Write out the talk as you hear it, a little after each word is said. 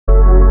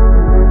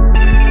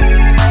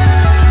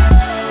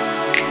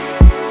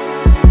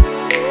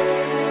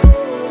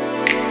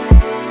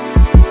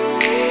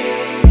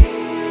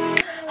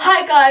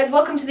guys,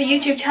 welcome to the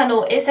YouTube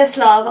channel. It's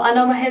Itzslove. I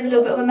know my hair's a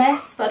little bit of a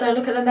mess, but don't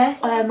look at the mess.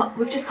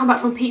 We've just come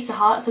back from Pizza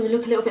Hut, so we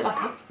look a little bit like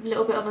a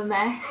little bit of a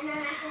mess.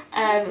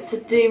 So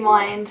do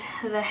mind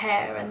the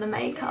hair and the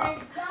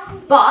makeup.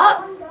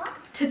 But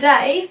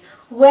today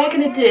we're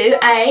gonna do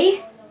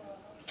a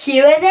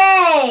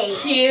Q&A.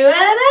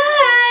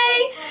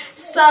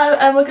 So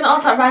we're going to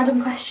ask like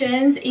random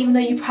questions, even though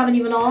you haven't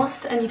even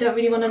asked and you don't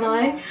really want to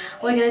know.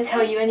 We're going to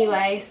tell you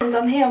anyway. Since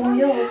I'm here, I'm all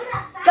yours.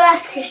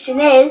 First question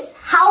is,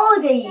 how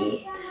old are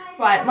you?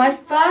 Right, my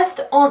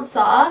first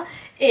answer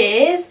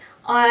is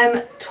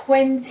I'm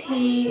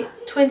 20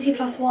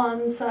 plus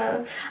 1,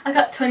 so I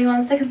got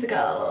 21 seconds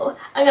ago.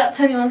 Yeah,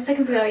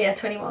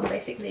 21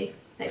 basically.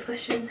 Next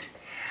question.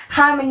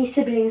 How many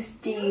siblings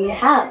do you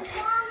have?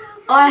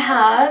 I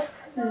have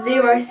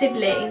 0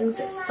 siblings,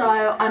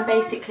 so I'm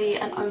basically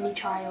an only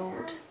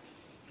child.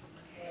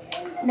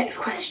 Next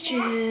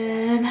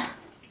question.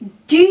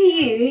 Do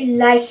you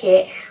like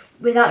it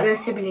without no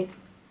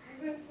siblings?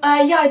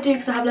 Yeah, I do,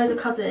 because I have loads of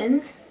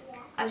cousins,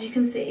 as you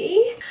can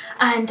see.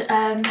 And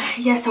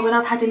yeah, so when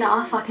I've had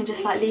enough, I can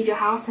just like leave your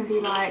house and be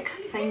like,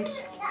 thank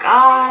you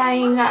God, I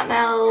ain't got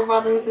no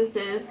brothers and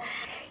sisters.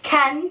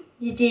 Can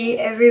you do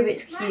a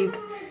Rubik's Cube?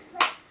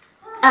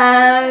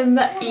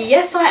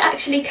 Yes, I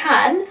actually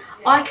can.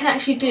 I can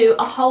actually do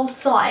a whole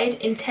side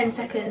in 10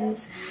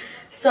 seconds.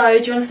 So,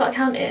 do you want to start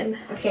counting?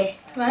 Okay.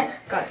 Right,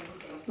 go.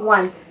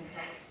 1,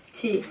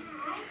 2,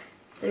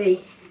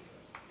 3,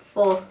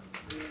 4,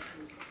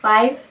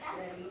 5,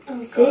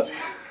 6,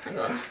 Hang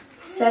on.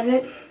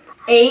 7,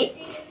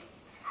 8,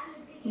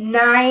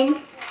 9,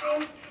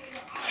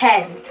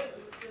 10.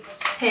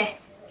 Here.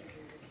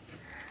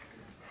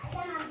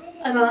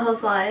 I've done a whole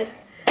side.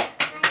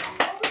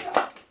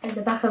 And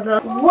the back of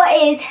the... What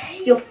is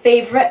your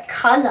favourite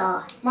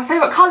colour? My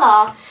favourite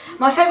colour?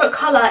 My favourite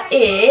colour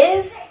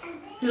is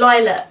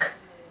lilac.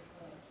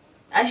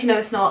 Actually, no,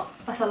 it's not.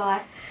 That's a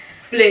lie.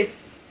 Blue.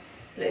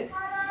 Blue.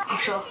 I'm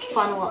sure.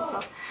 Final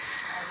answer.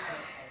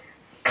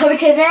 Coming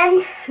to the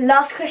end,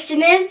 last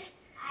question is,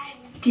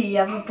 do you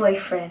have a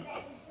boyfriend?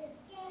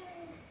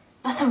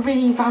 That's a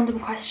really random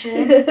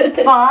question,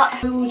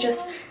 but we will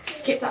just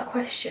skip that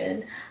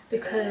question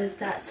because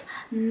that's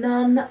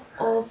none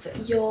of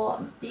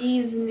your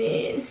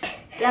business.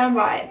 Damn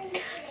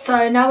right.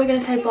 So now we're going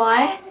to say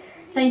bye.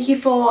 Thank you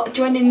for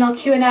joining our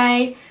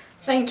Q&A.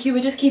 Thank you.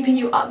 We're just keeping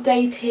you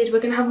updated. We're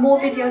going to have more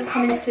videos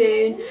coming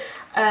soon.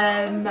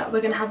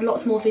 We're going to have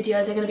lots more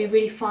videos. They're going to be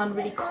really fun,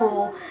 really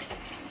cool.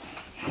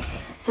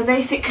 So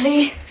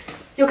basically,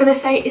 you're going to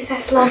say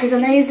Itzslove is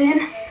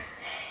amazing.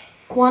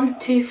 1,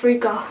 2, 3,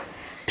 go.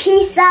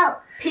 Peace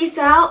out. Peace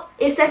out.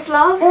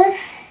 Itzslove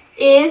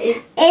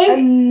is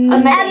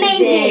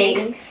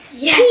amazing.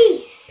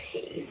 Yes.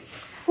 Peace.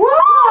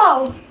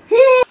 Wow.